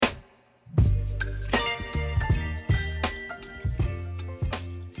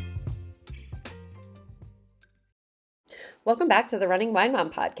Welcome back to the Running Wine Mom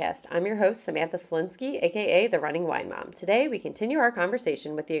podcast. I'm your host, Samantha Slinsky, aka the Running Wine Mom. Today, we continue our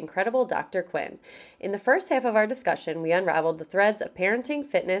conversation with the incredible Dr. Quinn. In the first half of our discussion, we unraveled the threads of parenting,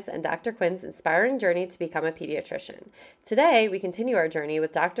 fitness, and Dr. Quinn's inspiring journey to become a pediatrician. Today, we continue our journey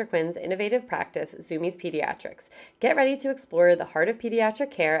with Dr. Quinn's innovative practice, Zoomies Pediatrics. Get ready to explore the heart of pediatric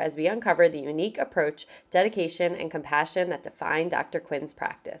care as we uncover the unique approach, dedication, and compassion that define Dr. Quinn's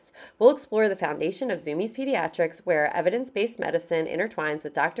practice. We'll explore the foundation of Zoomies Pediatrics, where evidence-based medicine intertwines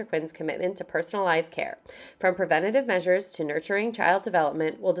with Dr. Quinn's commitment to personalized care. From preventative measures to nurturing child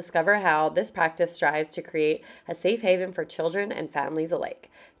development, we'll discover how this practice strives to create a safe haven for children and families alike.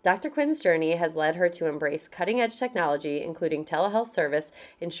 Dr. Quinn's journey has led her to embrace cutting-edge technology, including telehealth service,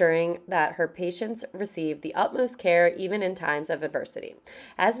 ensuring that her patients receive the utmost care even in times of adversity.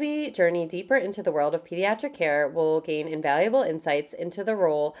 As we journey deeper into the world of pediatric care, we'll gain invaluable insights into the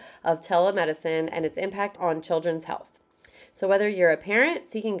role of telemedicine and its impact on children's health. So whether you're a parent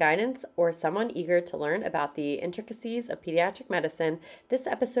seeking guidance or someone eager to learn about the intricacies of pediatric medicine, this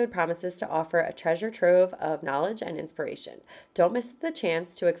episode promises to offer a treasure trove of knowledge and inspiration. Don't miss the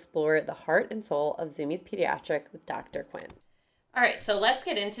chance to explore the heart and soul of Zoomies Pediatric with Dr. Quinn. All right, so let's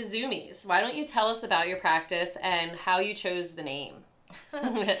get into Zoomies. Why don't you tell us about your practice and how you chose the name?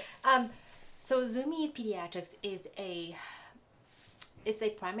 So Zoomies Pediatrics is it's a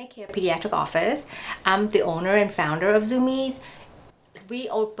primary care pediatric office. I'm the owner and founder of Zoomies. We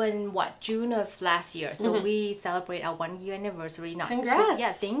opened, June of last year. So we celebrate our 1 year anniversary. Congrats.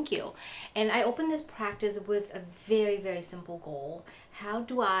 Yeah, thank you. And I opened this practice with a very, very simple goal. How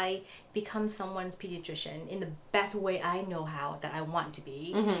do I become someone's pediatrician in the best way I know how that I want to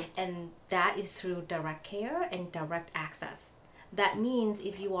be? And that is through direct care and direct access. That means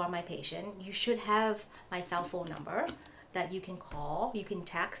if you are my patient, you should have my cell phone number that you can call, you can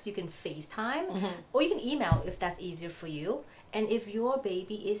text, you can FaceTime, or you can email if that's easier for you. And if your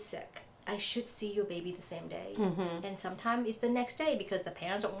baby is sick, I should see your baby the same day. And sometimes it's the next day because the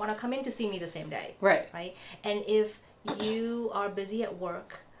parents don't want to come in to see me the same day. Right. And if you are busy at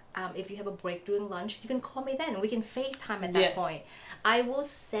work, if you have a break during lunch, you can call me then. We can FaceTime at that point. I will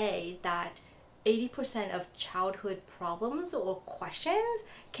say that 80% of childhood problems or questions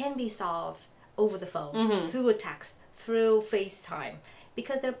can be solved over the phone, through a text, through FaceTime,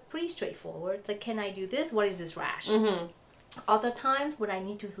 because they're pretty straightforward. Like, can I do this? What is this rash? Other times when I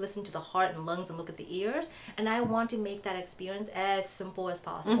need to listen to the heart and lungs and look at the ears, and I want to make that experience as simple as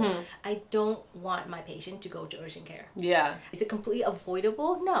possible. I don't want my patient to go to urgent care. Yeah. Is it completely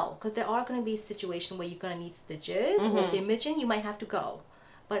avoidable? No, because there are going to be situations where you're going to need stitches or imaging. You might have to go.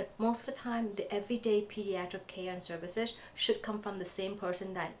 But most of the time, the everyday pediatric care and services should come from the same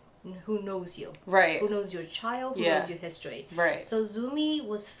person who knows you, who knows your child, who knows your history. So Zoomie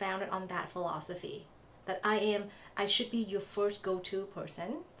was founded on that philosophy, that I should be your first go-to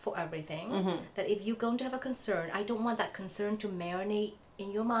person for everything. That if you're going to have a concern, I don't want that concern to marinate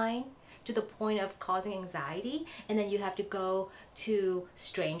in your mind to the point of causing anxiety, and then you have to go to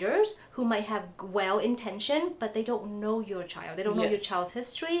strangers who might have well intention, but they don't know your child. They don't know your child's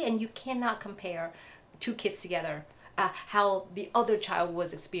history, and you cannot compare two kids together. How the other child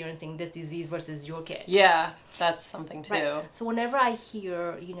was experiencing this disease versus your kid. Yeah, that's something too. Right. So whenever I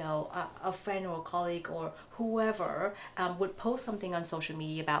hear, a friend or a colleague or whoever would post something on social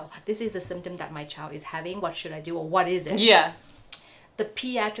media about, this is the symptom that my child is having, what should I do, or what is it? Yeah. The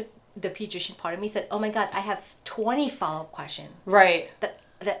pediatrician part of me said, oh my God, I have 20 follow-up questions. Right. That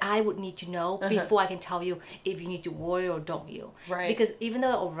I would need to know before I can tell you if you need to worry or don't you. Right. Because even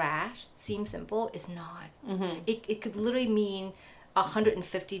though a rash seems simple, it's not. It could literally mean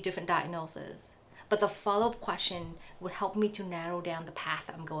 150 different diagnoses. But the follow-up question would help me to narrow down the path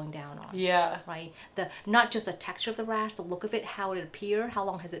that I'm going down on. Yeah. Right? Not just the texture of the rash, the look of it, how it appeared, how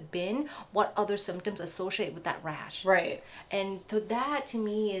long has it been, what other symptoms associate with that rash. Right. And so that to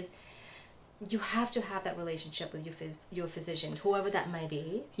me is, you have to have that relationship with your physician, whoever that might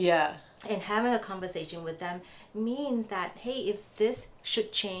be. Yeah. And having a conversation with them means that, hey, if this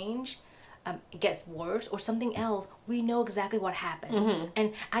should change, it gets worse or something else, we know exactly what happened.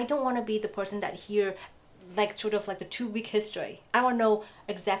 And I don't want to be the person that hear sort of the 2-week history. I want to know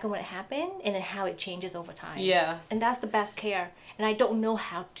exactly when it happened and then how it changes over time. Yeah. And that's the best care. And I don't know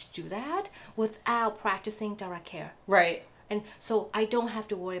how to do that without practicing direct care. Right. And so I don't have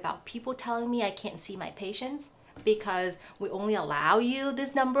to worry about people telling me I can't see my patients because we only allow you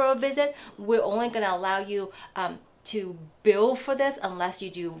this number of visits. We're only going to allow you to bill for this unless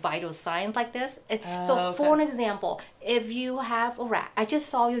you do vital signs like this. For an example, if you have a rat, I just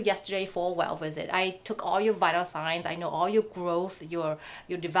saw you yesterday for a well visit. I took all your vital signs. I know all your growth, your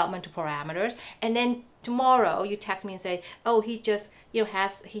developmental parameters. And then tomorrow you text me and say, oh, he just, he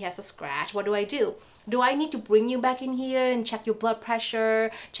has a scratch. What do I do? Do I need to bring you back in here and check your blood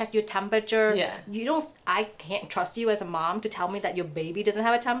pressure, check your temperature? Yeah. I can't trust you as a mom to tell me that your baby doesn't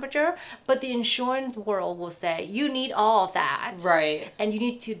have a temperature, but the insurance world will say, you need all of that. Right. And you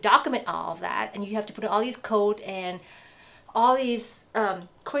need to document all of that, and you have to put in all these codes and all these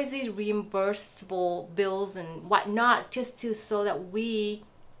crazy reimbursable bills and whatnot, just so that we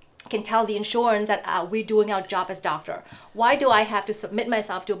can tell the insurance that we're doing our job as doctor. Why do I have to submit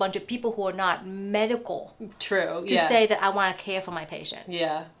myself to a bunch of people who are not medical? True. To say that I want to care for my patient.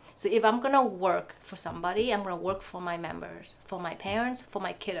 Yeah. So if I'm going to work for somebody, I'm going to work for my members, for my parents, for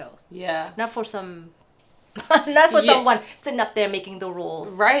my kiddos. Yeah. Not for someone sitting up there making the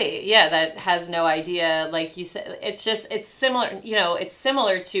rules. Right. Yeah. That has no idea. Like you said, it's similar, it's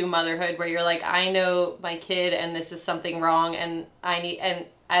similar to motherhood where you're like, I know my kid and this is something wrong and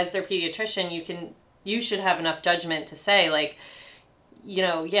as their pediatrician, you should have enough judgment to say like, we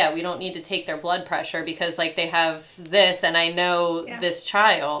don't need to take their blood pressure because like they have this and I know this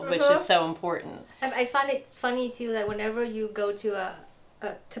child, which is so important. I find it funny too that whenever you go to a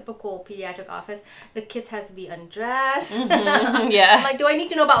typical pediatric office, the kids has to be undressed. Mm-hmm. Yeah. I'm like, do I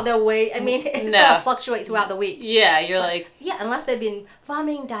need to know about their weight? I mean, it's gonna fluctuate throughout the week. Yeah, you're unless they've been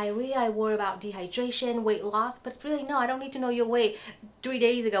vomiting, diarrhea, I worry about dehydration, weight loss, but really no, I don't need to know your weight. 3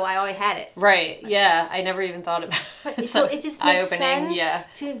 days ago, I already had it. Right. Yeah, I never even thought about it. So it just makes sense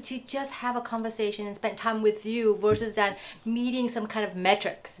to just have a conversation and spend time with you versus than meeting some kind of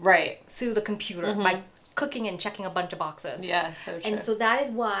metrics. Right. Through the computer by clicking and checking a bunch of boxes. Yeah, so true. And so that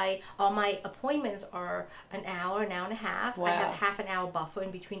is why all my appointments are an hour and a half. Wow. I have half an hour buffer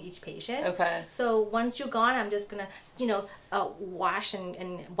in between each patient. Okay. So once you're gone, I'm just going to, wash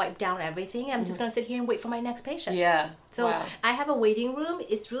and wipe down everything. I'm just going to sit here and wait for my next patient. Yeah. So I have a waiting room.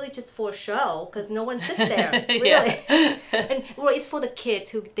 It's really just for show because no one sits there. Really. And it's for the kids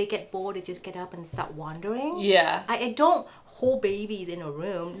who they get bored. They just get up and start wandering. Yeah. I don't whole babies in a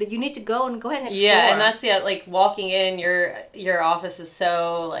room. You need to go ahead and explore. Yeah, and that's like walking in your office is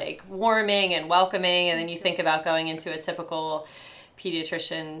so like warming and welcoming, and then you think about going into a typical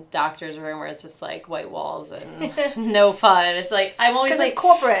pediatrician doctor's room where it's just like white walls and no fun. It's like I'm always like it's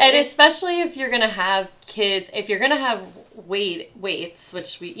corporate, and especially if you're gonna have kids, if you're gonna have weights,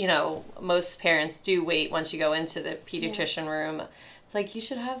 which we most parents do wait once you go into the pediatrician room. It's like you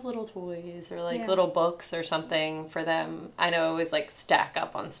should have little toys or like little books or something for them. I know I always like stack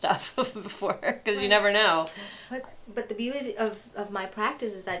up on stuff before because you never know. But the beauty of my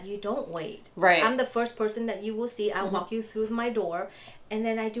practice is that you don't wait. Right. I'm the first person that you will see. I walk you through my door and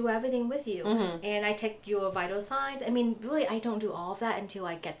then I do everything with you. And I take your vital signs. I mean, really, I don't do all of that until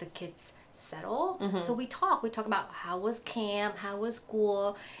I get the kids settle. So we talk about how was camp, how was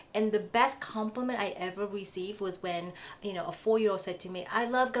school, and the best compliment I ever received was when a 4-year-old said to me, I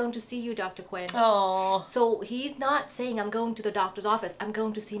love going to see you, Dr. Quinn. Oh. So he's not saying I'm going to the doctor's office, I'm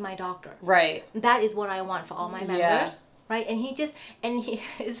going to see my doctor. Right. That is what I want for all my members. Right. And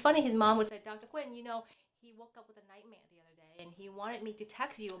it's funny, his mom would say, Dr. Quinn, he woke up with a nightmare the other day and he wanted me to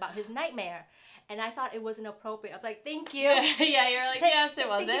text you about his nightmare. And I thought it wasn't appropriate. I was like, thank you. Yeah, you're like, yes, it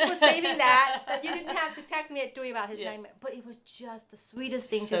wasn't. Thank you for saving that. But you didn't have to text me at 3 about his nightmare. But it was just the sweetest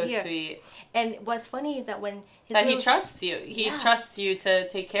thing to hear. So sweet. And what's funny is that when he trusts you. He trusts you to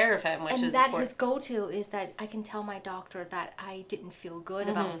take care of him, which is important. And his go-to is that I can tell my doctor that I didn't feel good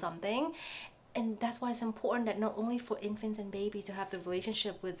about something. And that's why it's important that not only for infants and babies to have the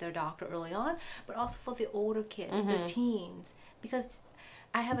relationship with their doctor early on, but also for the older kids, the teens. Because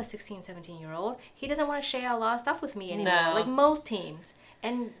I have a 16, 17-year-old. He doesn't want to share a lot of stuff with me anymore, like most teens.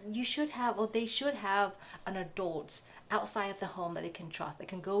 And they should have an adult outside of the home that they can trust, they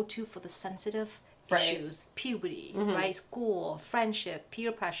can go to for the sensitive issues, puberty, right, school, friendship,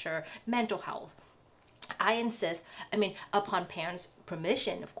 peer pressure, mental health. I insist, upon parents'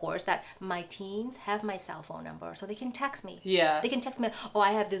 permission, of course, that my teens have my cell phone number so they can text me. Yeah. They can text me, oh,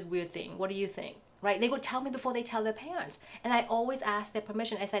 I have this weird thing. What do you think? Right? They would tell me before they tell their parents. And I always ask their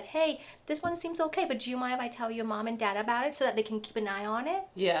permission. I said, hey, this one seems okay, but do you mind if I tell your mom and dad about it so that they can keep an eye on it?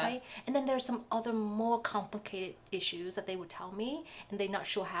 Yeah. Right? And then there's some other more complicated issues that they would tell me, and they're not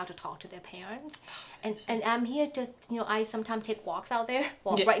sure how to talk to their parents. And I'm here to, I sometimes take walks out there.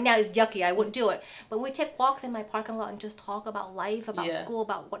 Well, right now it's yucky. I wouldn't do it. But we take walks in my parking lot and just talk about life, about school,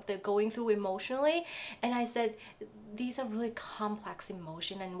 about what they're going through emotionally. And I said, these are really complex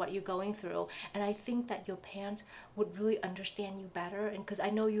emotion and what you're going through. And I think that your parents would really understand you better. And because I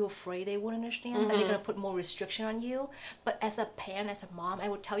know you're afraid they won't understand, that they're going to put more restriction on you. But as a parent, as a mom, I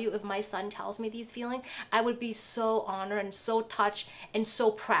would tell you, if my son tells me these feelings, I would be so honored and so touched and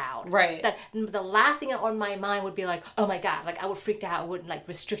so proud. Right. That the last thing on my mind would be like, oh my God, like I would freak out. I would like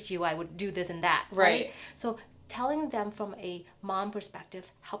restrict you. I would do this and that. Right. So telling them from a mom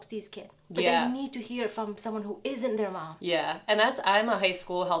perspective helps these kids. But Yeah. they need to hear it from someone who isn't their mom. Yeah. And I'm a high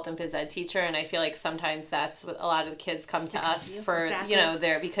school health and phys ed teacher, and I feel like sometimes that's what a lot of the kids come to us for,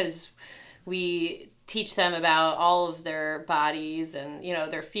 exactly. because we teach them about all of their bodies and,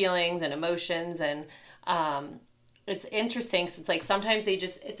 their feelings and emotions. And it's interesting because it's like sometimes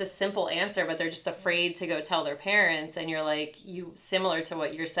it's a simple answer, but they're just afraid to go tell their parents. And you're like, similar to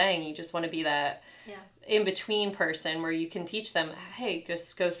what you're saying, you just want to be that in-between person where you can teach them, hey,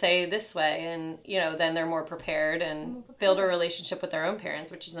 just go say this way, and then they're more prepared and build a relationship with their own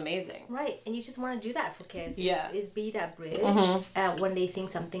parents, which is amazing. Right. And you just want to do that for kids. Yeah. Is be that bridge when they think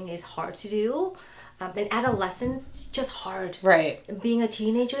something is hard to do. And adolescence, it's just hard. Right. Being a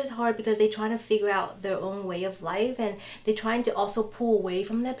teenager is hard because they're trying to figure out their own way of life, and they're trying to also pull away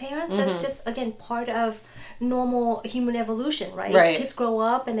from their parents. That's just, again, part of normal human evolution, right? Right. Kids grow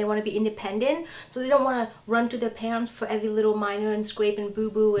up and they want to be independent, so they don't want to run to their parents for every little minor and scrape and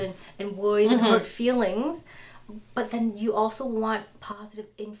boo-boo and worries and hurt feelings. But then you also want positive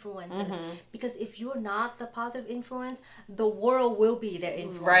influences, because if you're not the positive influence, the world will be their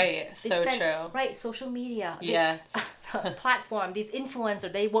influence. Right, true. Right, social media. Yeah. Platform, these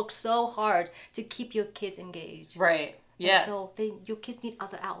influencers, they work so hard to keep your kids engaged. Right. Yeah. And so your kids need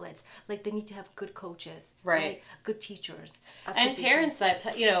other outlets. Like they need to have good coaches. Right. Good teachers. And parents that,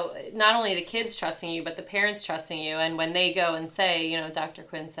 not only the kids trusting you, but the parents trusting you. And when they go and say, Dr.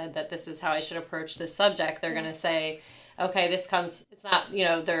 Quinn said that this is how I should approach this subject, they're going to say, okay, it's not,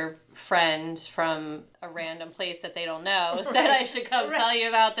 their friend from a random place that they don't know said I should come tell you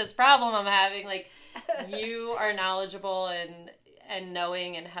about this problem I'm having. Like, you are knowledgeable and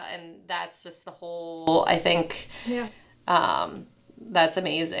knowing, and that's just the whole, I think, that's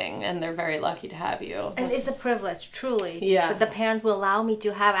amazing, and they're very lucky to have you. And it's a privilege, truly. Yeah. That the parents will allow me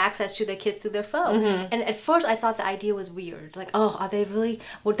to have access to their kids through their phone. And at first I thought the idea was weird. Like, oh, are they really,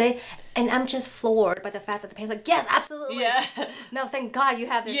 would they? And I'm just floored by the fact that the parents are like, yes, absolutely. Yeah. No, thank God you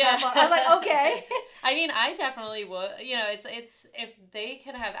have this cell phone. I was like, okay. I mean, I definitely would. It's if they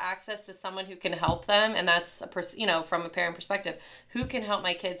can have access to someone who can help them, and that's from a parent perspective, who can help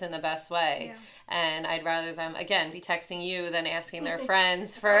my kids in the best way. Yeah. And I'd rather them, again, be texting you than asking their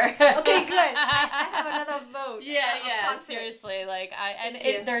friends for... Okay, good. I have another vote. Yeah, seriously. Like,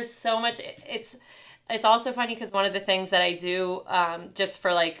 there's so much... It's also funny because one of the things that I do, just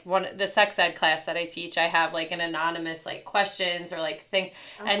for like the sex ed class that I teach, I have like an anonymous like questions or like thing,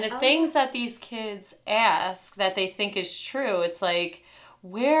 and the things that these kids ask that they think is true, it's like,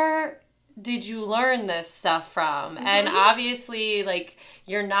 where did you learn this stuff from? And obviously, like,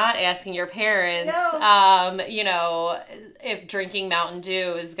 you're not asking your parents, if drinking Mountain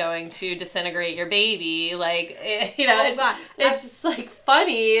Dew is going to disintegrate your baby. Like, it's just like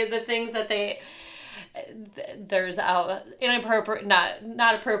funny the things that there's inappropriate,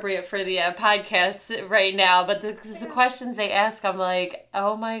 not appropriate for the podcast right now, but the questions they ask, I'm like,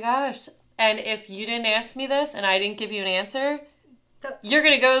 oh my gosh. And if you didn't ask me this and I didn't give you an answer, you're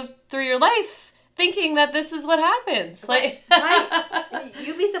going to go through your life thinking that this is what happens. Like, right.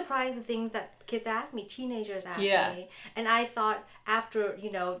 You'd be surprised the things that kids ask me, teenagers ask me. And I thought after,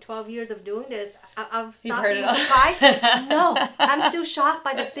 12 years of doing this, I've stopped being surprised. No, I'm still shocked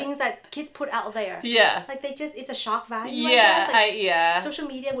by the things that kids put out there. Yeah. Like it's a shock value. Yeah, I guess. Like, social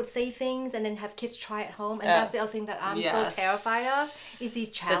media would say things and then have kids try at home. And that's the other thing that I'm so terrified of is these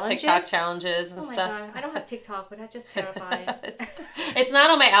challenges. The TikTok challenges and stuff. Oh my God. I don't have TikTok, but that's just terrifying. It's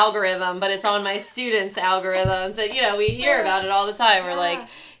not on my algorithm, but it's on my students' algorithms. And, we hear about it all the time. We're like,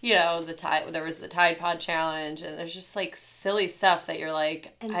 there was the Tide Pod challenge, and there's just like silly stuff that you're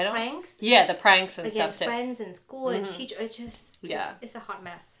like, and pranks. Yeah, the pranks and against stuff too. Friends and school and teachers. It's just it's a hot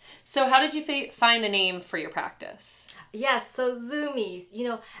mess. So how did you find the name for your practice? Yes, so Zoomies.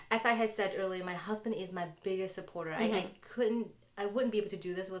 As I had said earlier, my husband is my biggest supporter. I wouldn't be able to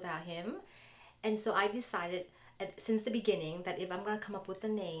do this without him, and so I decided since the beginning that if I'm gonna come up with a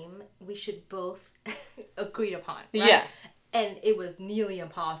name, we should both agree upon. Right? Yeah. And it was nearly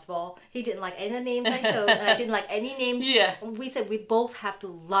impossible. He didn't like any of the names I chose, and I didn't like any names. Yeah. We said we both have to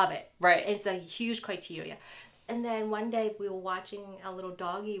love it. Right. And it's a huge criteria. And then one day we were watching a little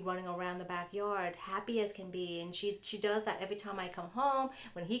doggy running around the backyard, happy as can be. And she does that every time I come home.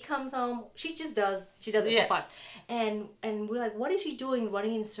 When he comes home, she does it for fun. And we're like, what is she doing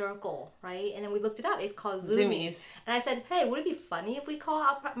running in circle, right? And then we looked it up. It's called Zoomies. And I said, hey, would it be funny if we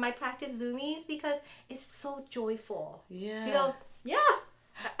call my practice Zoomies? Because it's so joyful. Yeah. You go, yeah.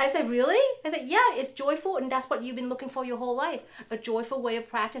 I said, really? I said, yeah, it's joyful, and that's what you've been looking for your whole life. A joyful way of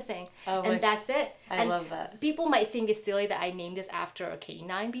practicing. And that's it. I love that. People might think it's silly that I named this after a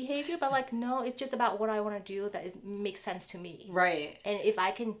canine behavior, but like, no, it's just about what I want to do that makes sense to me. Right. And if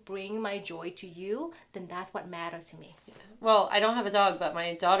I can bring my joy to you, then that's what matters to me. Yeah. Well, I don't have a dog, but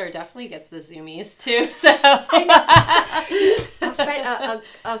my daughter definitely gets the Zoomies too, so.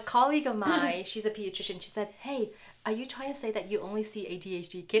 A colleague of mine, she's a pediatrician, she said, hey, are you trying to say that you only see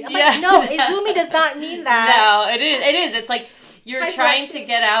ADHD kids? I'm like, no, a Zoomie does not mean that. No, it is. It's like you're trying to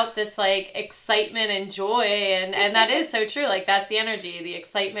get out this like excitement and joy, and that is so true. Like that's the energy, the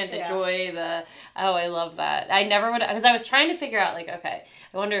excitement, the joy, I love that. I never would, because I was trying to figure out like, okay,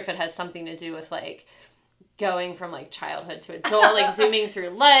 I wonder if it has something to do with like going from like childhood to adult, like zooming through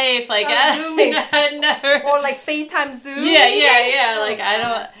life, like zooming. Never. Or like FaceTime Zoom. Yeah. Like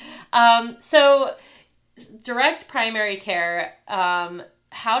I don't. So direct primary care,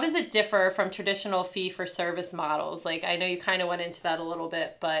 how does it differ from traditional fee-for-service models? Like, I know you kind of went into that a little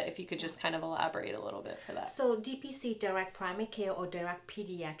bit, but if you could just kind of elaborate a little bit for that. So DPC, direct primary care or direct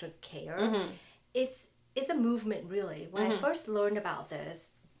pediatric care, it's a movement really. When I first learned about this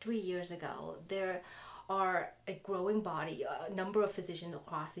 3 years ago, there are a growing body, a number of physicians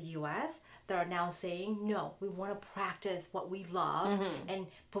across the U.S. that are now saying, no, we want to practice what we love and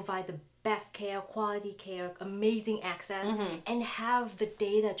provide the best care, quality care, amazing access, and have the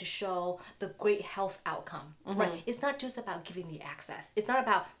data to show the great health outcome, right? It's not just about giving the access. It's not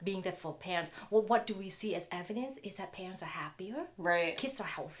about being there for parents. Well, what do we see as evidence is that parents are happier, right? Kids are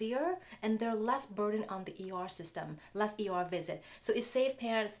healthier, and they're less burden on the ER system, less ER visit. So it saves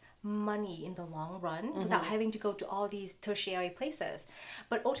parents money in the long run without having to go to all these tertiary places.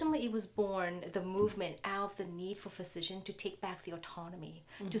 But ultimately it was born, the movement, out of the need for physicians to take back the autonomy,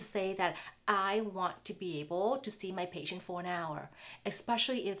 to say that I want to be able to see my patient for an hour,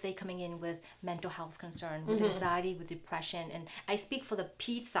 especially if they're coming in with mental health concern, with anxiety, with depression. And I speak for the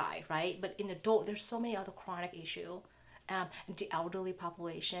ped side, right? But in adult, there's so many other chronic issues. The elderly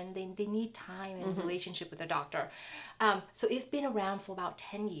population, they need time and relationship with their doctor. So it's been around for about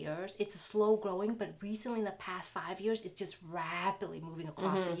 10 years. It's a slow growing, but recently in the past 5 years, it's just rapidly moving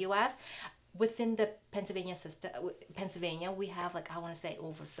across the U.S. Within the Pennsylvania system, we have like, I want to say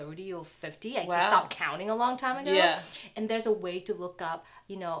over 30 or 50. I stopped counting a long time ago. Yeah. And there's a way to look up,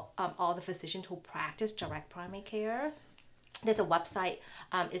 all the physicians who practice direct primary care. There's a website,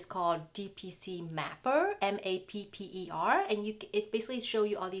 it's called DPC Mapper, MAPPER, and it basically shows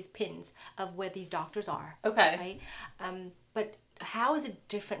you all these pins of where these doctors are. Okay. Right? But how is it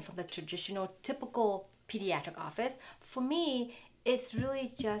different from the traditional, typical pediatric office? For me, it's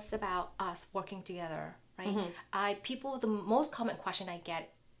really just about us working together, right? The most common question I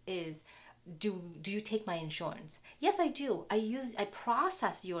get is, do you take my insurance? Yes, I do. I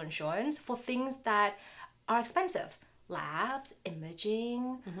process your insurance for things that are expensive. Labs,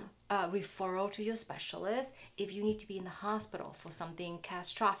 imaging, referral to your specialist. If you need to be in the hospital for something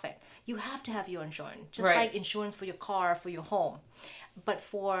catastrophic, you have to have your insurance, just like insurance for your car, for your home. But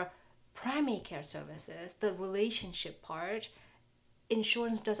for primary care services, the relationship part,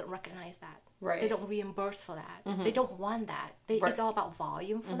 insurance doesn't recognize that. Right. They don't reimburse for that. They don't want that. It's all about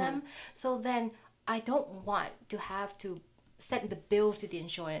volume for them. So then I don't want to have to send the bill to the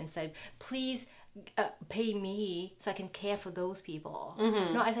insurance and say, please pay me so I can care for those people.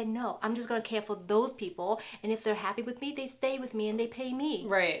 No, I said, no, I'm just going to care for those people. And if they're happy with me, they stay with me and they pay me.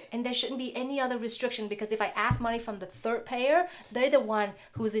 Right. And there shouldn't be any other restriction, because if I ask money from the third payer, they're the one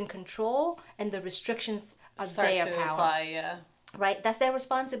who's in control and the restrictions are their power. Apply, Right? That's their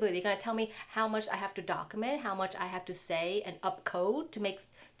responsibility. They're going to tell me how much I have to document, how much I have to say and upcode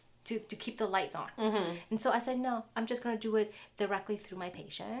to keep the lights on. And so I said, no, I'm just going to do it directly through my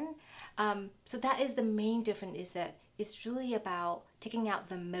patient. So that is the main difference, is that it's really about taking out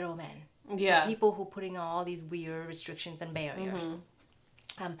the middlemen. Yeah. The people who are putting all these weird restrictions and barriers.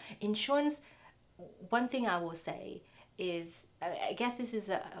 Insurance, one thing I will say is, I guess this is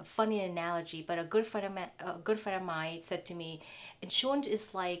a funny analogy, but a good friend of mine said to me, insurance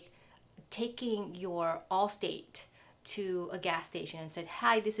is like taking your Allstate to a gas station and said,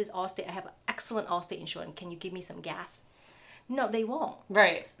 hi, this is Allstate. I have excellent Allstate insurance. Can you give me some gas? No, they won't.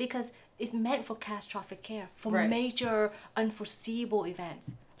 Right. Because it's meant for catastrophic care, for major unforeseeable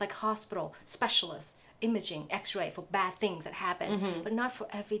events like hospital, specialists, imaging, x-ray for bad things that happen, but not for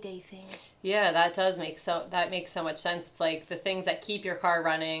everyday things. Yeah, that makes so much sense. It's like the things that keep your car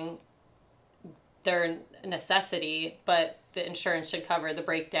running, they're a necessity, but the insurance should cover the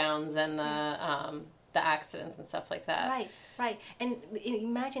breakdowns and the accidents and stuff like that. Right. And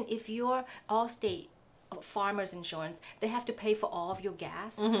imagine if your Allstate farmers insurance, they have to pay for all of your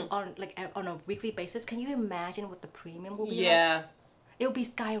gas on a weekly basis. Can you imagine what the premium will be like? Yeah. It will be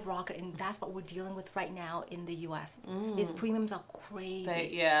skyrocketing, and that's what we're dealing with right now in the U.S. These premiums are crazy.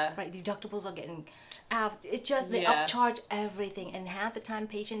 Right, deductibles are getting out. It's just they upcharge everything, and half the time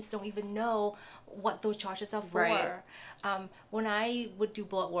patients don't even know what those charges are for. Right. When I would do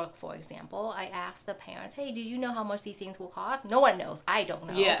blood work, for example, I asked the parents, hey, do you know how much these things will cost? No one knows. I don't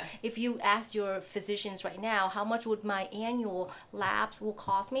know. Yeah. If you ask your physicians right now, how much would my annual labs will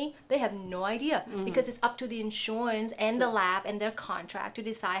cost me? They have no idea because it's up to the insurance and the lab and their contract to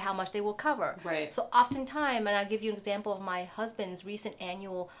decide how much they will cover. Right. So oftentimes, and I'll give you an example of my husband's recent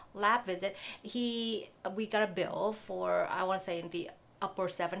annual lab visit, we got a bill for, I want to say, in the upper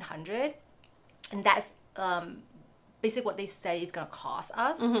 700, and that's basically what they say it's going to cost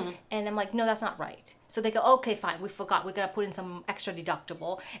us. And I'm like, no, that's not right. So they go, okay, fine, we forgot, we're going to put in some extra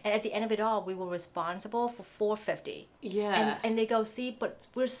deductible, and at the end of it all, we were responsible for $450. Yeah. And they go, see, but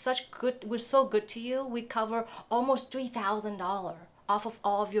we're so good to you, we cover almost $3,000 off of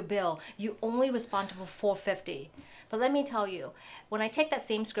all of your bill. You're only responsible for $450. But let me tell you, when I take that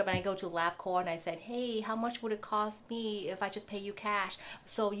same script and I go to LabCorp and I said, hey, how much would it cost me if I just pay you cash?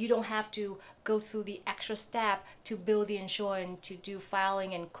 So you don't have to go through the extra step to bill the insurance, to do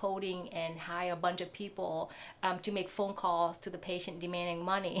filing and coding and hire a bunch of people to make phone calls to the patient demanding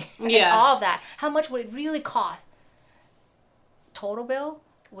money. And all of that. How much would it really cost? Total bill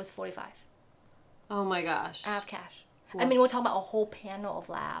was $45. Oh my gosh. Out of cash. I mean, we're talking about a whole panel of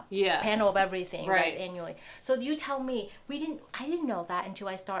panel of everything that's annually. So you tell me, I didn't know that until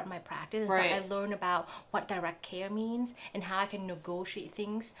I started my practice. And so I learned about what direct care means and how I can negotiate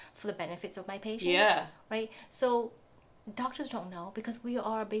things for the benefits of my patient. Yeah. Right? So doctors don't know because we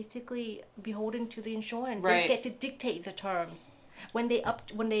are basically beholden to the insurance. Right. They get to dictate the terms. When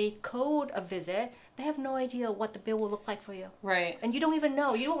they code a visit, they have no idea what the bill will look like for you. Right. And you don't even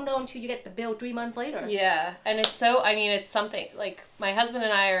know. You don't know until you get the bill 3 months later. Yeah. And it's something, like, my husband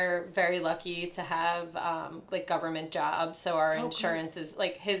and I are very lucky to have, government jobs. So our insurance is,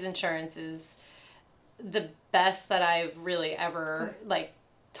 his insurance is the best that I've really ever,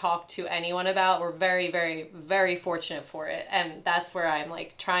 talked to anyone about. We're very, very, very fortunate for it. And that's where I'm,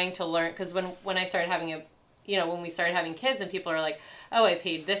 trying to learn. Because when I started having when we started having kids and people are like, oh, I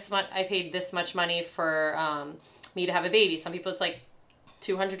paid this much money for me to have a baby. Some people it's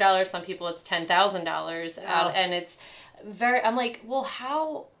 $200. Some people it's $10,000. And it's I'm like, well,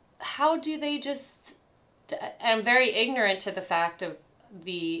 how do they just, I'm very ignorant to the fact of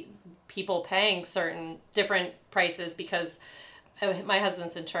the people paying certain different prices because my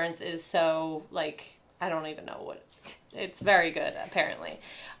husband's insurance is so I don't even know what, it's very good apparently.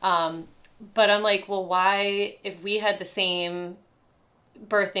 But I'm like, well, why, if we had the same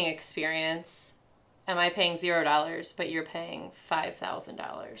birthing experience, am I paying $0, but you're paying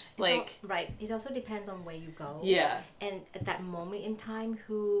 $5,000? Right. It also depends on where you go. Yeah. And at that moment in time,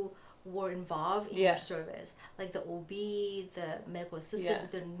 who were involved in your service. Like the OB, the medical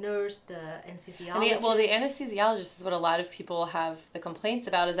assistant, the nurse, the anesthesiologist. The anesthesiologist is what a lot of people have the complaints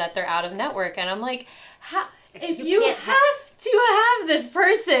about, is that they're out of network. And I'm like, how... If you have to have this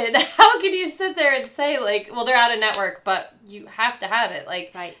person, how can you sit there and say, well, they're out of network, but you have to have it?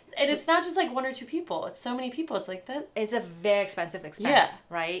 Right. And it's not just, one or two people. It's so many people. It's like that. It's a very expensive expense,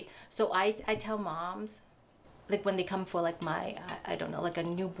 right? So I tell moms, when they come for, my, I don't know, a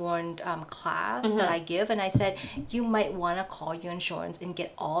newborn class that I give, and I said, you might want to call your insurance and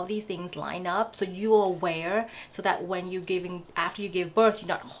get all these things lined up so you're aware, so that when after you give birth, you're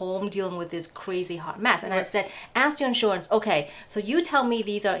not home dealing with this crazy hot mess. And I said, ask your insurance, okay, so you tell me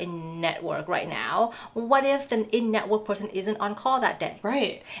these are in network right now. What if the in-network person isn't on call that day?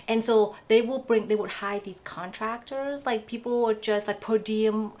 Right. And so they would hire these contractors, people are just per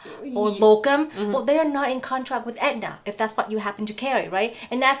diem or locum. Well, they are not in contract with Aetna, if that's what you happen to carry, right?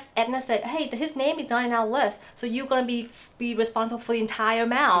 And that's Aetna said, hey, his name is not in our list, so you're gonna be responsible for the entire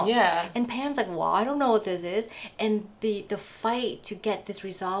amount. Yeah. And parents well, I don't know what this is, and the fight to get this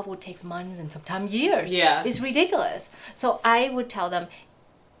resolved would take months and sometimes years. Yeah. It's ridiculous. So I would tell them,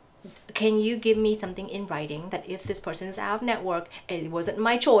 can you give me something in writing that if this person is out of network, and it wasn't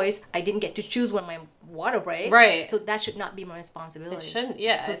my choice, I didn't get to choose when my water breaks. Right. So that should not be my responsibility. It shouldn't,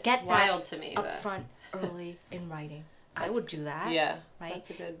 yeah. So it's get wild that to me, up front early in writing. I would do that. Yeah, right. That's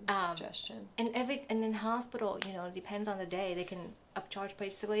a good suggestion. And in hospital, it depends on the day. They can upcharge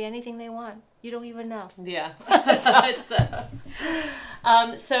basically anything they want. You don't even know. Yeah.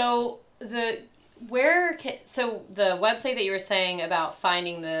 So the website that you were saying about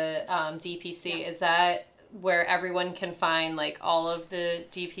finding the DPC, is that where everyone can find like all of the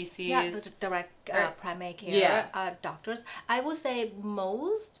DPCs? Yeah, the direct primary care doctors. I would say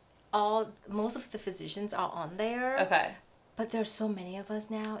most of the physicians are on there. Okay. But there's so many of us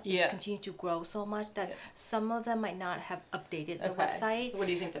now. It's continued to grow so much that some of them might not have updated the website. So what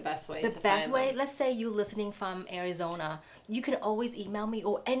do you think the best way let's say you're listening from Arizona, you can always email me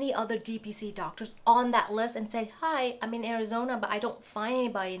or any other DPC doctors on that list and say, hi, I'm in Arizona, but I don't find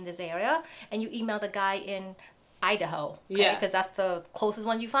anybody in this area. And you email the guy in Idaho, because that's the closest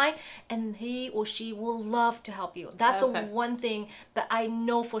one you find, and he or she will love to help you. That's the one thing that I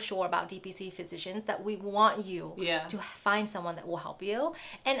know for sure about DPC physicians, that we want you to find someone that will help you.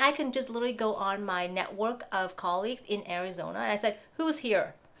 And I can just literally go on my network of colleagues in Arizona, and I said, who's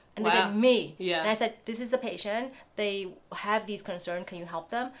here? And they said, me. Yeah. And I said, this is the patient. They have these concerns. Can you help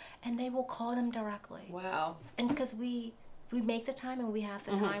them? And they will call them directly. Wow. And because we make the time and we have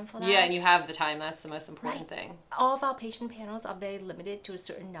the time for that. Yeah, and you have the time. That's the most important thing. All of our patient panels are very limited to a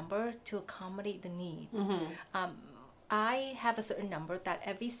certain number to accommodate the needs. I have a certain number that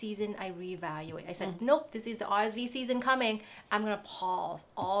every season I reevaluate. I said, nope, this is the RSV season coming. I'm going to pause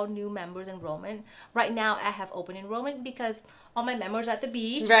all new members enrollment. Right now, I have open enrollment because all my members are at the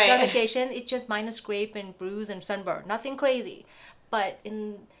beach. They're on vacation. It's just minor scrape and bruise and sunburn. Nothing crazy. But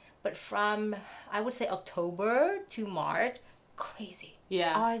from, I would say, October to March, crazy.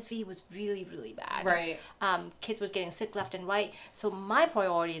 Yeah. RSV was really, really bad. Right. Kids was getting sick left and right. So my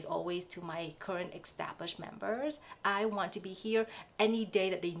priority is always to my current established members. I want to be here any day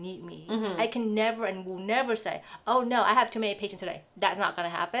that they need me. I can never and will never say, oh no, I have too many patients today. That's not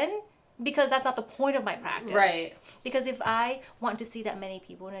going to happen. Because that's not the point of my practice. Right. Because if I want to see that many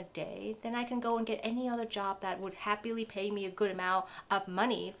people in a day, then I can go and get any other job that would happily pay me a good amount of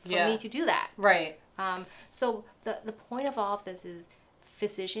money for me to do that. Right. So the point of all of this is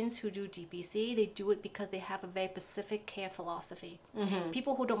physicians who do DPC, they do it because they have a very specific care philosophy.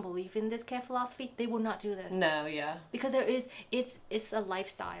 People who don't believe in this care philosophy, they will not do this. No, yeah. Because it's a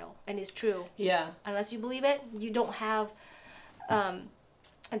lifestyle, and it's true. Yeah. Unless you believe it, you don't have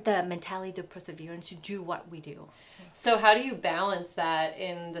the mentality, the perseverance to do what we do. So how do you balance that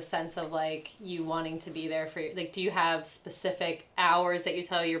in the sense of like you wanting to be there for like, do you have specific hours that you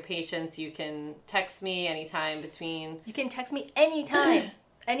tell your patients you can text me anytime between? You can text me anytime.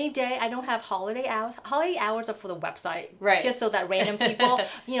 Any day. I don't have holiday hours. Holiday hours are for the website. Right. Just so that random people,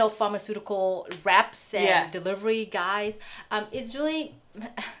 pharmaceutical reps and delivery guys. It's really,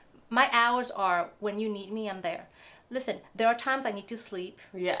 my hours are when you need me, I'm there. Listen, there are times I need to sleep,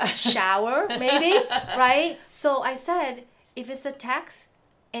 shower, maybe, right? So I said, if it's a text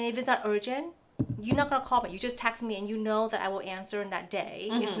and if it's not urgent, you're not going to call me. You just text me and you know that I will answer in that day,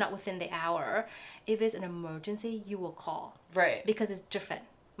 if not within the hour. If it's an emergency, you will call. Right. Because it's different.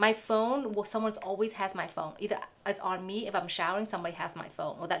 My phone, someone always has my phone. Either it's on me, if I'm showering, somebody has my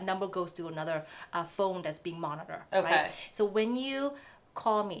phone. Or that number goes to another phone that's being monitored. Okay. Right? So when you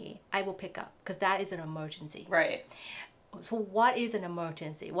call me, I will pick up because that is an emergency. Right. So what is an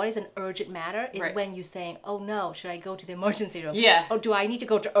emergency? What is an urgent matter is when you're saying, oh no, should I go to the emergency room? Yeah. Or do I need to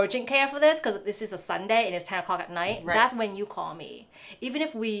go to urgent care for this because this is a Sunday and it's 10 o'clock at night? Right. That's when you call me. Even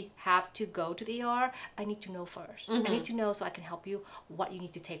if we have to go to the ER, I need to know first. I need to know so I can help you what you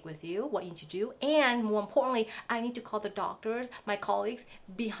need to take with you, what you need to do. And more importantly, I need to call the doctors, my colleagues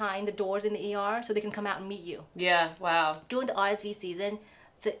behind the doors in the ER so they can come out and meet you. Yeah, wow. During the RSV season,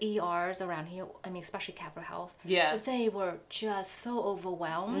 the ERs around here, especially Capitol Health, they were just so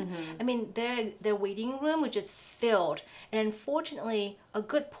overwhelmed. I mean, their waiting room was just filled. And unfortunately, a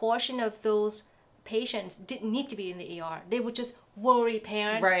good portion of those patients didn't need to be in the ER. They were just worried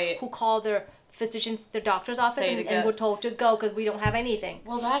parents who called their physicians, their doctor's office, and were told, just go because we don't have anything.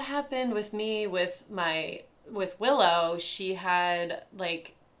 Well, that happened with me with Willow. She had,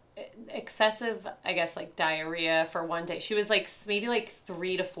 excessive, I guess, diarrhea for one day. She was maybe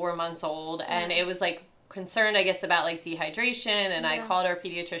 3 to 4 months old, and it was concerned, I guess, about dehydration, and I called our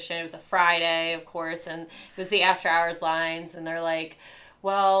pediatrician. It was a Friday, of course, and it was the after hours lines, and they're like,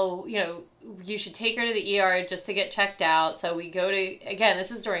 well, you should take her to the ER just to get checked out. So we go to, again,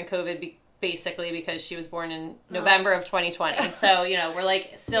 this is during COVID basically because she was born in November of 2020. So, we're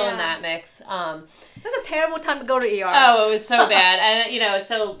still in that mix. That's a terrible time to go to ER. Oh, it was so bad. And,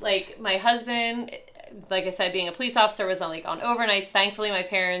 so my husband like I said, being a police officer was on overnights. Thankfully, my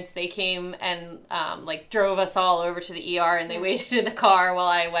parents, they came and drove us all over to the ER, and they waited in the car while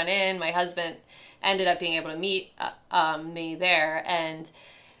I went in. My husband ended up being able to meet me there, and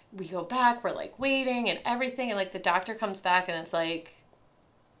we go back. We're waiting and everything, and the doctor comes back, and it's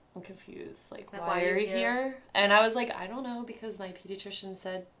I'm confused. Why are you here? And I was I don't know, because my pediatrician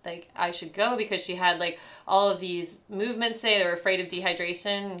said, I should go because she had, all of these movements today. They were afraid of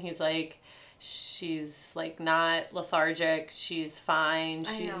dehydration. And he's she's, not lethargic. She's fine.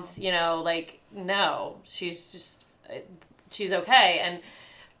 She's, no. She's just, she's okay. And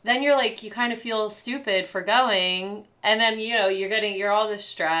then you're you kind of feel stupid for going. And then, you're all this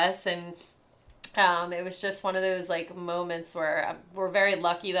stress, and it was just one of those moments where we're very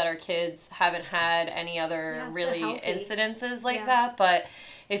lucky that our kids haven't had any other really incidences that. But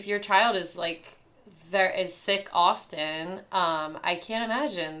if your child is is sick often, I can't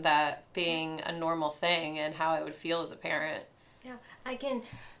imagine that being a normal thing and how I would feel as a parent. Yeah, I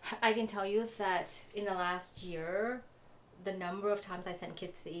can tell you that in the last year, the number of times I sent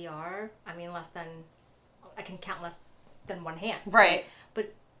kids to the ER, I can count less than one hand. Right.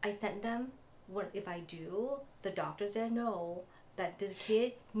 But I sent them. If I do, the doctors there know that this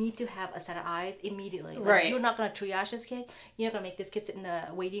kid need to have a set of eyes immediately. Right. You're not going to triage this kid. You're not going to make this kid sit in the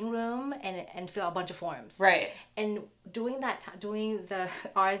waiting room and fill out a bunch of forms. Right. And during the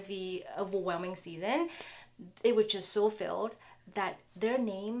RSV overwhelming season, it was just so filled that their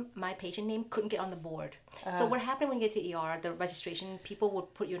name, my patient name, couldn't get on the board. So what happened when you get to ER, the registration, people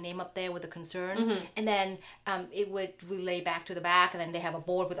would put your name up there with a concern, and then it would relay back to the back, and then they have a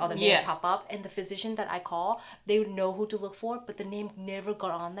board with all the names pop up, and the physician that I call, they would know who to look for, but the name never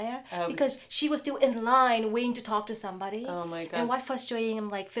got on there because she was still in line waiting to talk to somebody. Oh my God. And what frustrating,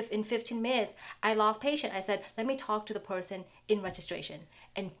 I'm in 15 minutes, I lost patient. I said, let me talk to the person in registration,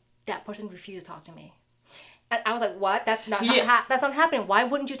 and that person refused to talk to me. And I was like, what? That's not that's not happening. Why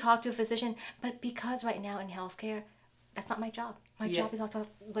wouldn't you talk to a physician? But because right now in healthcare, that's not my job. My job is not to,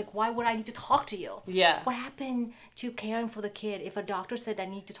 why would I need to talk to you? Yeah. What happened to caring for the kid? If a doctor said I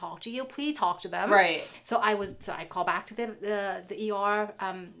need to talk to you, please talk to them. Right. So I called back to the ER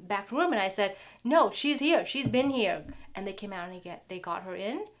back room, and I said, no, she's here. She's been here. And they came out and they got her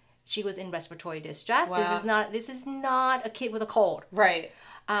in. She was in respiratory distress. Wow. This is not a kid with a cold. Right.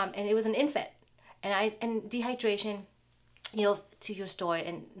 And it was an infant. And dehydration, to your story,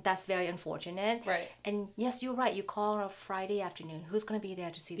 and that's very unfortunate. Right. And yes, you're right. You call on a Friday afternoon. Who's going to be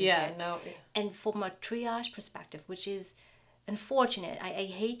there to see the kid? Yeah, no. And from a triage perspective, which is unfortunate, I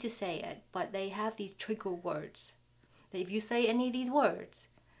hate to say it, but they have these trigger words. That if you say any of these words,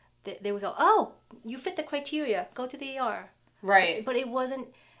 they would go, oh, you fit the criteria. Go to the ER. Right. But it wasn't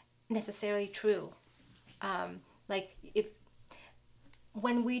necessarily true.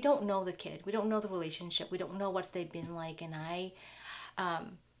 When we don't know the kid, we don't know the relationship, we don't know what they've been like, and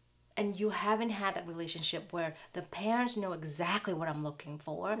you haven't had that relationship where the parents know exactly what I'm looking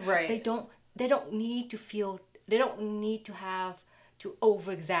for. Right. They don't need to have to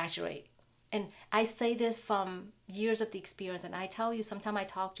over exaggerate. And I say this from years of the experience, and I tell you, sometimes I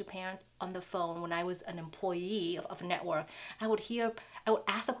talk to parents on the phone when I was an employee of a network. I would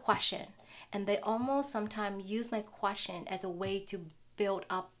ask a question, and they almost sometimes use my question as a way to build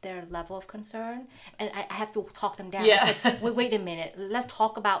up their level of concern, and I have to talk them down. Yeah. Wait a minute, let's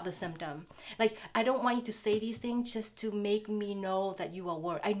talk about the symptom. I don't want you to say these things just to make me know that you are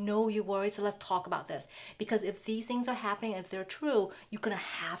worried. I know you're worried, so let's talk about this. Because if these things are happening, if they're true, you're gonna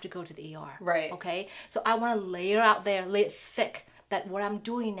have to go to the ER. Right. Okay? So I wanna lay it thick, that what I'm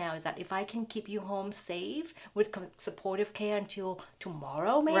doing now is that if I can keep you home safe with supportive care until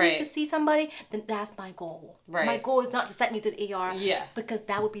tomorrow, maybe to see somebody, then that's my goal. Right. My goal is not to send you to the ER, because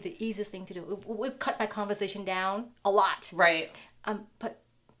that would be the easiest thing to do. It would cut my conversation down a lot. Right. But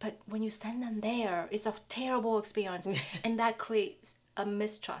when you send them there, it's a terrible experience, and that creates a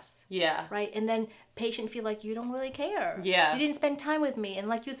mistrust. Yeah. Right? And then patient feel like you don't really care. Yeah. You didn't spend time with me. And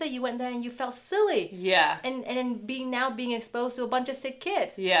like you said, you went there and you felt silly. Yeah. And then being exposed to a bunch of sick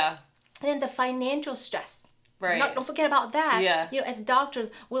kids. Yeah. And then the financial stress. Right. Don't forget about that. Yeah. As doctors,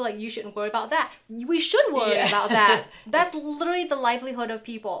 we're like, you shouldn't worry about that. We should worry about that. That's literally the livelihood of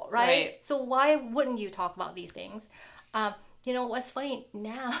people, right? So why wouldn't you talk about these things? What's funny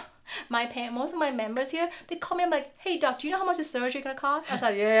now, most of my members here, they call me, I'm like, hey doc, do you know how much the surgery gonna cost? I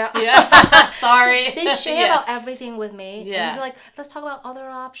said, yeah. Sorry. They share about everything with me. Yeah. And they're like, let's talk about other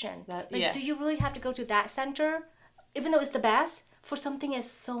options. Do you really have to go to that center? Even though it's the best, for something as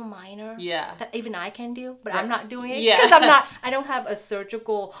so minor Yeah. that even I can do, but Right. I'm not doing it Yeah. because I don't have a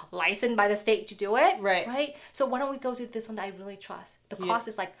surgical license by the state to do it. Right. So why don't we go to this one that I really trust? The cost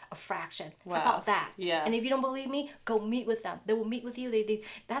is like a fraction. Wow. How about that? Yeah. And if you don't believe me, go meet with them. They will meet with you.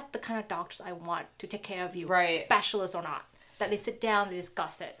 That's the kind of doctors I want to take care of you, Right. specialists or not. That they sit down, they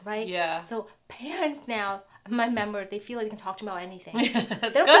discuss it, right? Yeah. So parents now, my member, they feel like they can talk to me about anything. That's They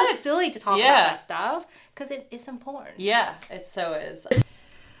don't good. feel silly to talk about that stuff because it's important. Yeah, it so is.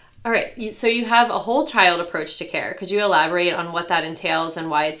 All right, so you have a whole child approach to care. Could you elaborate on what that entails and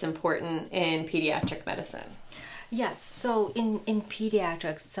why it's important in pediatric medicine? Yes, so in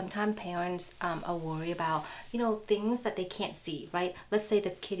pediatrics, sometimes parents are worried about, things that they can't see, right? Let's say the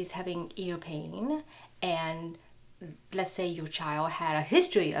kid is having ear pain, and let's say your child had a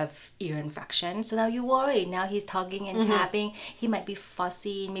history of ear infection, so now you worry. Now he's tugging and tapping, he might be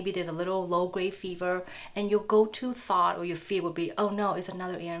fussy, maybe there's a little low-grade fever, and your go-to thought or your fear would be, oh no, it's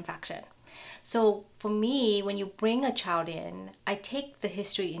another ear infection. So for me, when you bring a child in, I take the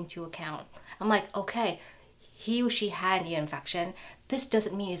history into account. I'm like, okay, he or she had an ear infection. This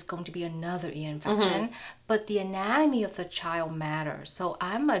doesn't mean it's going to be another ear infection, but the anatomy of the child matters. So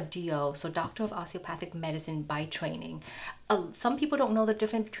I'm a DO, so Doctor of Osteopathic Medicine by training. Some people don't know the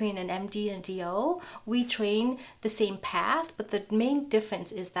difference between an MD and a DO. We train the same path, but the main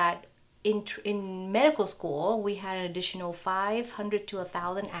difference is that in medical school, we had an additional 500 to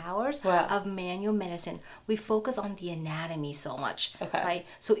 1,000 hours of manual medicine. We focus on the anatomy so much, right?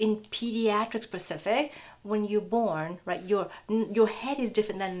 So in pediatric specific, when you're born, right, your head is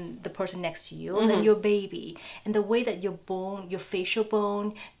different than the person next to you, than your baby. And the way that your bone, your facial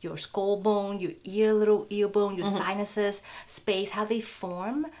bone, your skull bone, your little ear bone, your sinuses, space, how they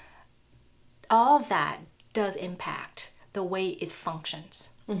form, all of that does impact the way it functions.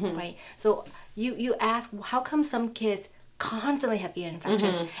 Right? So you ask, how come some kids constantly have ear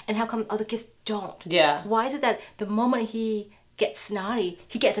infections and how come other kids don't? Yeah. Why is it that the moment he gets snotty,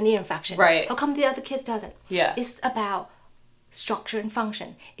 he gets an ear infection? Right. How come the other kids doesn't? Yeah. It's about structure and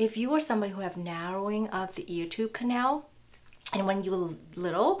function. If you are somebody who have narrowing of the ear tube canal, and when you're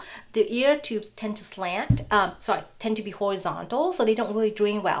little, the ear tubes tend to be horizontal, so they don't really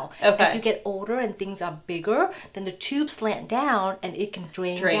drain well. Okay. As you get older and things are bigger, then the tubes slant down and it can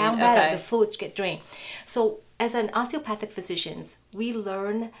drain down better. Okay. The fluids get drained. So as an osteopathic physicians, we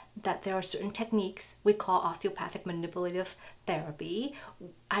learn that there are certain techniques we call osteopathic manipulative therapy.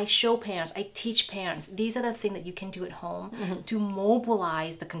 I show parents, I teach parents, these are the things that you can do at home to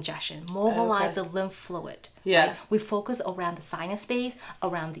mobilize the congestion, mobilize the lymph fluid. Yeah. Right? We focus around the sinus space,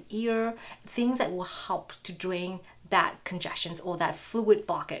 around the ear, things that will help to drain that congestion or that fluid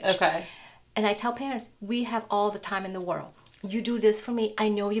blockage. Okay. And I tell parents, we have all the time in the world. You do this for me. I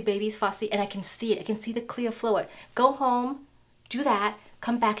know your baby's fussy and I can see it. I can see the clear fluid. Go home, do that,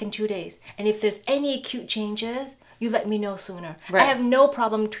 come back in 2 days. And if there's any acute changes, you let me know sooner. Right. I have no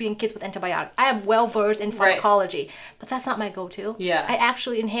problem treating kids with antibiotics. I am well versed in pharmacology, but that's not my go-to. Yeah. I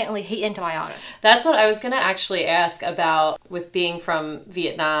actually inherently hate antibiotics. That's what I was going to actually ask about with being from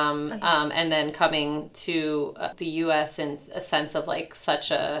Vietnam and then coming to the U.S. in a sense of like such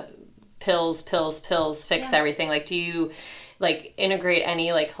a pills, fix everything. Like, do you like integrate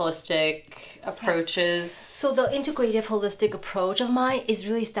any like holistic approaches? So the integrative holistic approach of mine is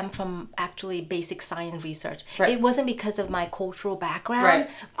really stemmed from actually basic science research. Right. It wasn't because of my cultural background. Right.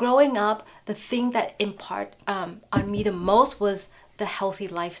 Growing up, the thing that imparted on me the most was the healthy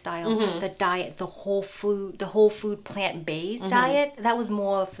lifestyle, the diet, the whole food plant-based diet. That was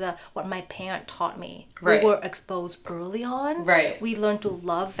more of what my parent taught me. Right. We were exposed early on. Right. We learned to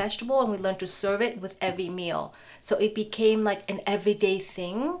love vegetable and we learned to serve it with every meal. So it became like an everyday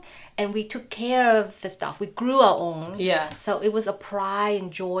thing, and we took care of the stuff. We grew our own. Yeah. So it was a pride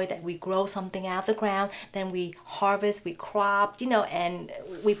and joy that we grow something out of the ground, then we harvest, we cropped, and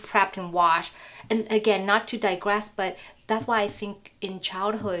we prepped and washed. And again, not to digress, but that's why I think in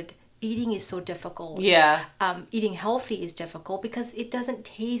childhood, eating is so difficult. Yeah. Eating healthy is difficult because it doesn't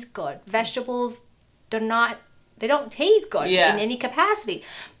taste good. Vegetables, they don't taste good in any capacity.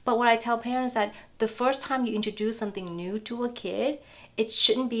 But what I tell parents that the first time you introduce something new to a kid, it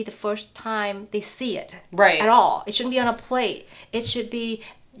shouldn't be the first time they see it at all. It shouldn't be on a plate. It should be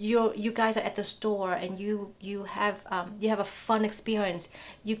you guys are at the store and you have a fun experience.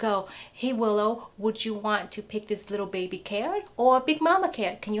 You go, hey Willow, would you want to pick this little baby carrot or a big mama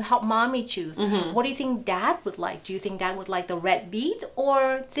carrot? Can you help mommy choose? What do you think dad would like? Do you think dad would like the red beet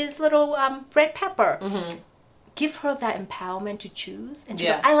or this little red pepper? give her that empowerment to choose. And she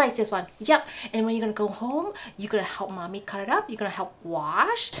go, I like this one. Yep. And when you're going to go home, you're going to help mommy cut it up. You're going to help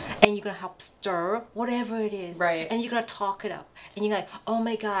wash. And you're going to help stir, whatever it is. Right. And you're going to talk it up. And you're like, oh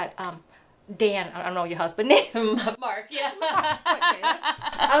my God, Dan, I don't know your husband name. Mark, yeah.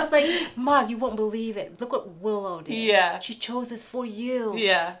 I was like, Mark, you won't believe it. Look what Willow did. Yeah. She chose this for you.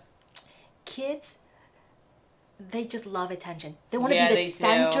 Yeah. Kids, they just love attention. They want to be the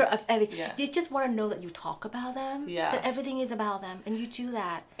center of everything. Yeah. They just want to know that you talk about them. Yeah. That everything is about them, and you do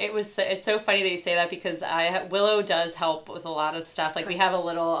that. It's so funny that you say that because Willow does help with a lot of stuff. Like we have a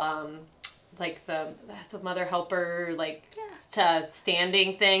little like the mother helper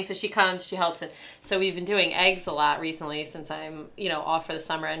standing thing. So she comes, she helps, and so we've been doing eggs a lot recently since I'm off for the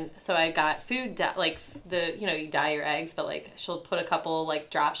summer, and so I got food you dye your eggs, but like she'll put a couple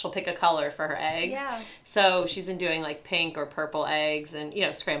drops. She'll pick a color for her eggs. Yeah. So she's been doing like pink or purple eggs and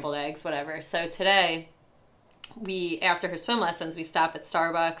scrambled eggs, whatever. So today, after her swim lessons, we stop at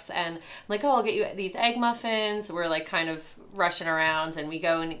Starbucks and I'm like, oh, I'll get you these egg muffins. We're like kind of rushing around and we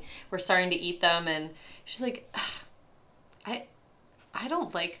go and we're starting to eat them and she's like, I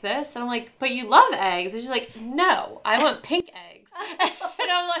don't like this. And I'm like, but you love eggs. And she's like, no, I want pink eggs.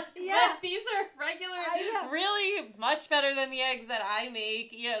 And I'm like, but these are regular, really much better than the eggs that I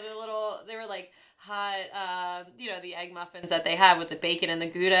make. They were like hot, the egg muffins that they have with the bacon and the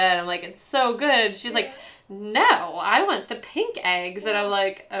Gouda. And I'm like, it's so good. She's like, no, I want the pink eggs. And I'm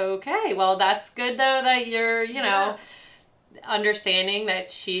like, okay, well, that's good though that you're, understanding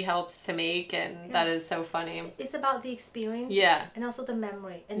that she helps to make, and that is so funny. It's about the experience. Yeah. And also the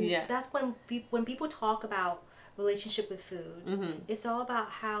memory. And that's when people talk about relationship with food, it's all about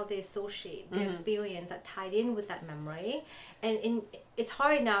how they associate their experience that tied in with that memory. And it's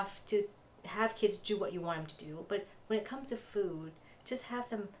hard enough to have kids do what you want them to do, but when it comes to food, just have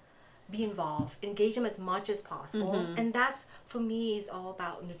them be involved, engage them as much as possible. And that's, for me, is all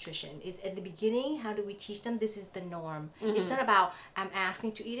about nutrition. Is at the beginning, how do we teach them this is the norm? It's not about I'm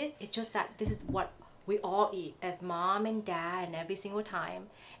asking to eat it. It's just that this is what we all eat as mom and dad and every single time.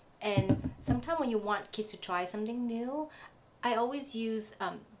 And sometimes when you want kids to try something new, I always use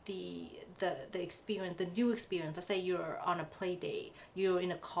the experience, the new experience. Let's say you're on a play date, you're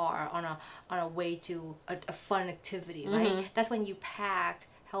in a car on a way to a fun activity, right? That's when you pack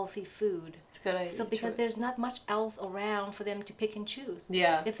healthy food. It's a good idea. So because there's not much else around for them to pick and choose.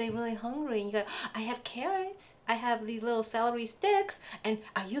 Yeah. If they're really hungry and you go, I have carrots, I have these little celery sticks, and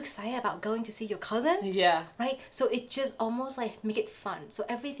are you excited about going to see your cousin? Yeah. Right? So it just almost like make it fun. So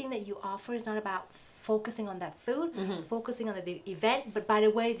everything that you offer is not about focusing on that food, focusing on the event, but by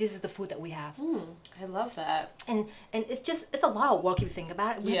the way, this is the food that we have. I love that. And it's a lot of work if you think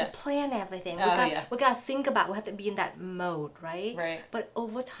about it. We have to plan everything. We gotta think about, we have to be in that mode, right? Right. But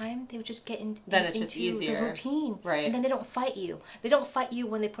over time, they would just get into easier. the routine. Right. And then they don't fight you. They don't fight you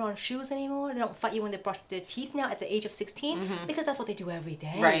when they put on shoes anymore. They don't fight you when they brush their teeth now at the age of 16, because that's what they do every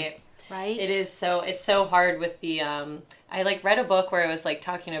day. Right. Right? It's so hard with the I read a book where it was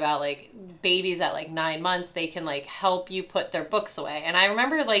talking about babies at 9 months, they can help you put their books away. And I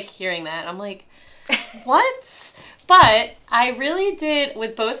remember hearing that and I'm like, what? But I really did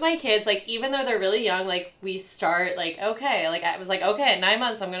with both my kids, even though they're really young, we start okay, I was okay, at 9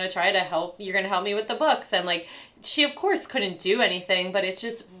 months I'm going to try to help, you're going to help me with the books. And she of course couldn't do anything, but it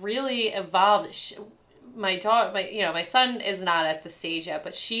just really evolved. My son is not at the stage yet,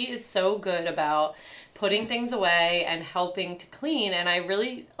 but she is so good about putting things away and helping to clean. And I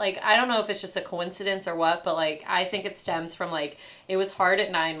really, I don't know if it's just a coincidence or what, but I think it stems from it was hard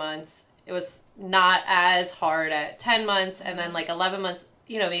at 9 months. It was not as hard at 10 months. And then 11 months,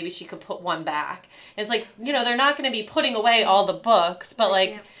 maybe she could put one back. And it's they're not going to be putting away all the books,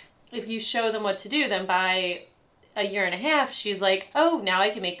 but if you show them what to do, then by a year and a half, she's oh, now I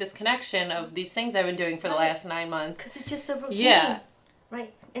can make this connection of these things I've been doing for the last 9 months. Because it's just a routine. Yeah.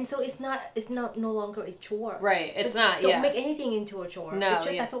 Right. And so it's no longer a chore. Right. It's so not, Don't make anything into a chore. No, it's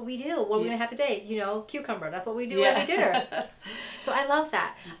just that's what we do. What we're going to have today, cucumber. That's what we do every dinner. So I love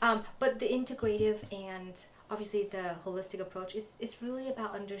that. But the integrative and obviously the holistic approach is really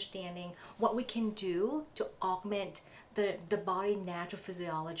about understanding what we can do to augment the body natural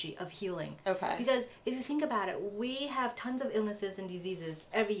physiology of healing. Okay. Because if you think about it, we have tons of illnesses and diseases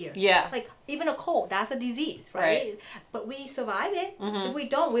every year. Yeah. Even a cold, that's a disease, right? But we survive it. If we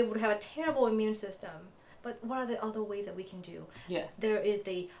don't, we would have a terrible immune system. But what are the other ways that we can do? Yeah. There is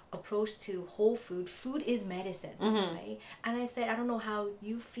the approach to whole food. Food is medicine, right? And I said, I don't know how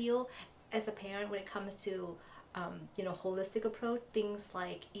you feel as a parent when it comes to holistic approach, things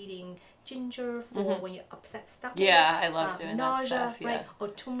like eating ginger for when you're upset stomach. Yeah, I love doing nausea, that stuff. Yeah. Right? Or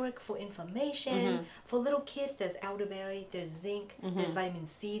turmeric for inflammation. For little kids, there's elderberry, there's zinc, there's vitamin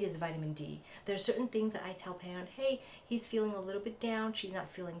C, there's vitamin D. There's certain things that I tell parents, hey, he's feeling a little bit down, she's not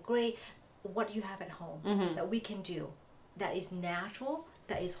feeling great. What do you have at home that we can do that is natural,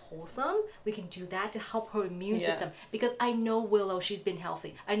 that is wholesome? We can do that to help her immune system. Because I know Willow, she's been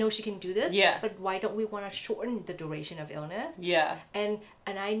healthy. I know she can do this. Yeah. But why don't we want to shorten the duration of illness? Yeah. And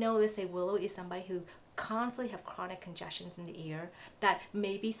I know, let's say Willow is somebody who constantly have chronic congestions in the ear that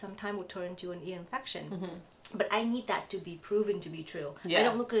maybe sometime will turn into an ear infection. But I need that to be proven to be true. I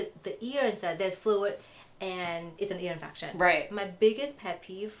don't look at the ear and say there's fluid and it's an ear infection. Right. My biggest pet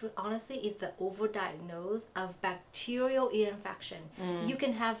peeve, honestly, is the overdiagnose of bacterial ear infection. You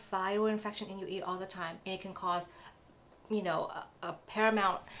can have viral infection in your ear all the time, and it can cause, a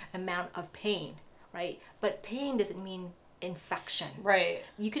paramount amount of pain, right? But pain doesn't mean infection. Right.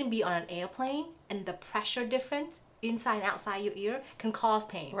 You can be on an airplane, and the pressure difference inside and outside your ear can cause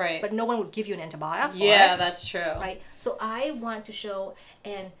pain. Right. But no one would give you an antibiotic for it. Yeah, that's true. Right. So I want to show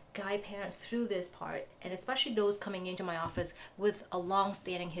and guide parents through this part, and especially those coming into my office with a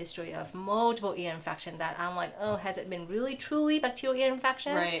long-standing history of multiple ear infection that I'm like, oh, has it been really truly bacterial ear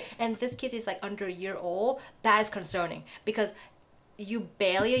infection? Right. And this kid is like under a year old. That is concerning because you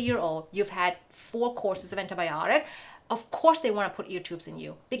barely a year old, you've had 4 courses of antibiotic. Of course they want to put ear tubes in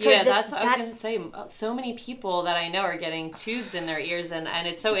you. Because that's what I was going to say. So many people that I know are getting tubes in their ears, and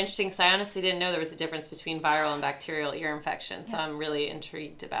it's so interesting because I honestly didn't know there was a difference between viral and bacterial ear infection, so I'm really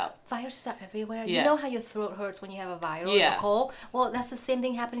intrigued about. Viruses are everywhere. Yeah. You know how your throat hurts when you have a viral or a cold? Well, that's the same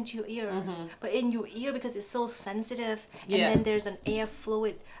thing happening to your ear. But in your ear, because it's so sensitive, and then there's an air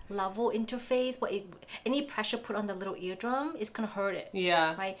fluid level interface, any pressure put on the little eardrum is going to hurt it.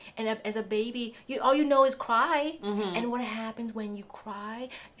 Yeah. Right? And as a baby, all you know is cry. And what happens when you cry?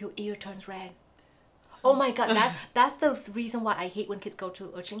 Your ear turns red. Oh my God, that's the reason why I hate when kids go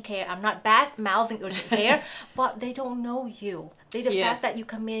to urgent care. I'm not bad-mouthing urgent care, but they don't know you. The fact that you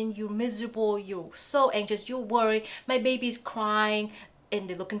come in, you're miserable, you're so anxious, you're worried, my baby's crying, and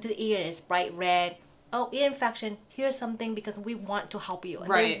they look into the ear and it's bright red. Oh, ear infection, here's something because we want to help you.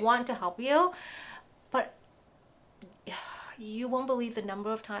 And they want to help you, but you won't believe the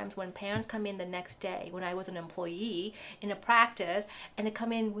number of times when parents come in the next day, when I was an employee in a practice, and they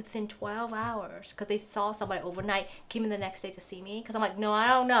come in within 12 hours because they saw somebody overnight, came in the next day to see me. Because I'm like, no, I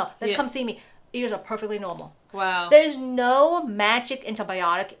don't know. Let's come see me. Ears are perfectly normal. Wow. There's no magical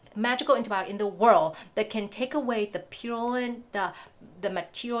antibiotic in the world that can take away the purulent, the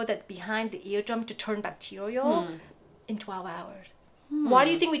material that's behind the eardrum to turn bacterial in 12 hours. Why do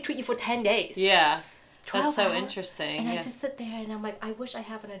you think we treat you for 10 days? Yeah. 12 That's so hours. Interesting. And I just sit there and I'm like, I wish I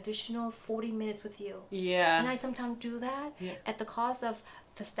have an additional 40 minutes with you. Yeah. And I sometimes do that at the cost of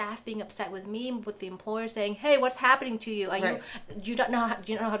the staff being upset with me, with the employer saying, hey, what's happening to you? You don't know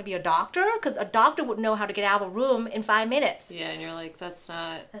how to be a doctor? Because a doctor would know how to get out of a room in 5 minutes. Yeah, and you're like, that's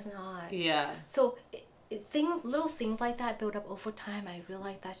not. Yeah. So little things like that build up over time. And I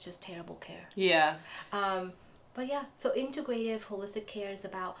realize that's just terrible care. Yeah. But yeah, so integrative, holistic care is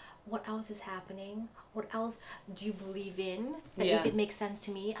about what else is happening, what else do you believe in, that if it makes sense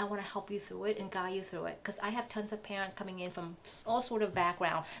to me, I want to help you through it and guide you through it. Because I have tons of parents coming in from all sort of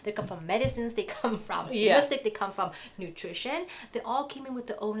background. They come from medicines, they come from holistic, they come from nutrition. They all came in with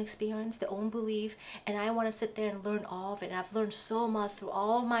their own experience, their own belief, and I want to sit there and learn all of it. And I've learned so much through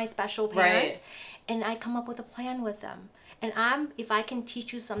all my special parents, and I come up with a plan with them. And if I can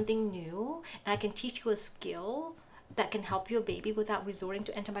teach you something new, and I can teach you a skill that can help your baby without resorting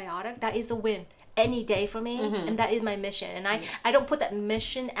to antibiotic, that is the win any day for me. And that is my mission. And I don't put that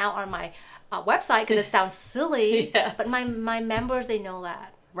mission out on my website because it sounds silly, but my members, they know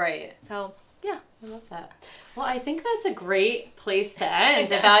that. Right. So, yeah. I love that. Well, I think that's a great place to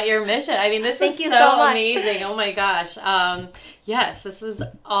end about your mission. I mean, this was so amazing. Oh my gosh. Yes, this is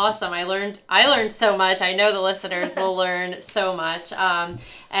awesome. I learned so much. I know the listeners will learn so much.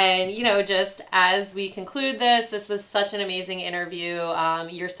 And just as we conclude this was such an amazing interview.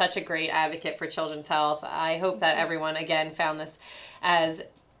 You're such a great advocate for children's health. I hope that everyone again found this as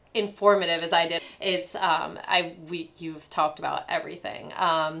informative as I did. It's you've talked about everything.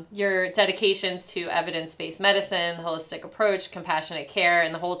 Your dedications to evidence-based medicine, holistic approach, compassionate care,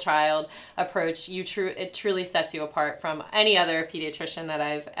 and the whole child approach, it truly sets you apart from any other pediatrician that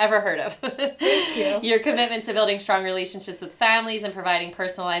I've ever heard of. Thank you. Your commitment to building strong relationships with families and providing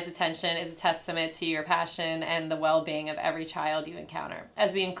personalized attention is a testament to your passion and the well-being of every child you encounter.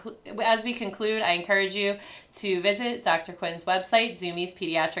 As we conclude, I encourage you to visit Dr. Quinn's website, Zoomies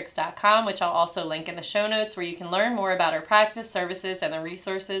Pediatrics Pediatrics.com, which I'll also link in the show notes, where you can learn more about her practice, services, and the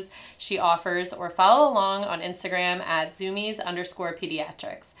resources she offers, or follow along on Instagram at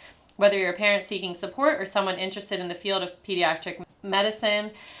Zoomies_Pediatrics. Whether you're a parent seeking support or someone interested in the field of pediatric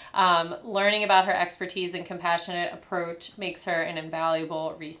medicine, learning about her expertise and compassionate approach makes her an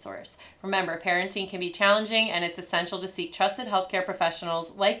invaluable resource. Remember, parenting can be challenging, and it's essential to seek trusted healthcare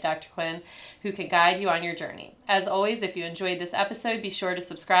professionals like Dr. Quinn who can guide you on your journey. As always, if you enjoyed this episode, be sure to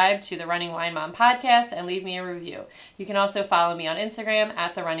subscribe to the Running Wine Mom podcast and leave me a review. You can also follow me on Instagram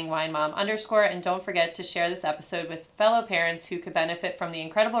at @TheRunningWineMom_, and don't forget to share this episode with fellow parents who could benefit from the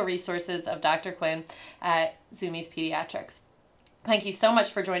incredible resources of Dr. Quinn at Zoomies Pediatrics. Thank you so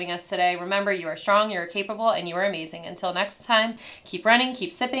much for joining us today. Remember, you are strong, you are capable, and you are amazing. Until next time, keep running,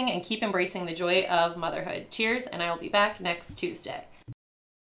 keep sipping, and keep embracing the joy of motherhood. Cheers, and I will be back next Tuesday.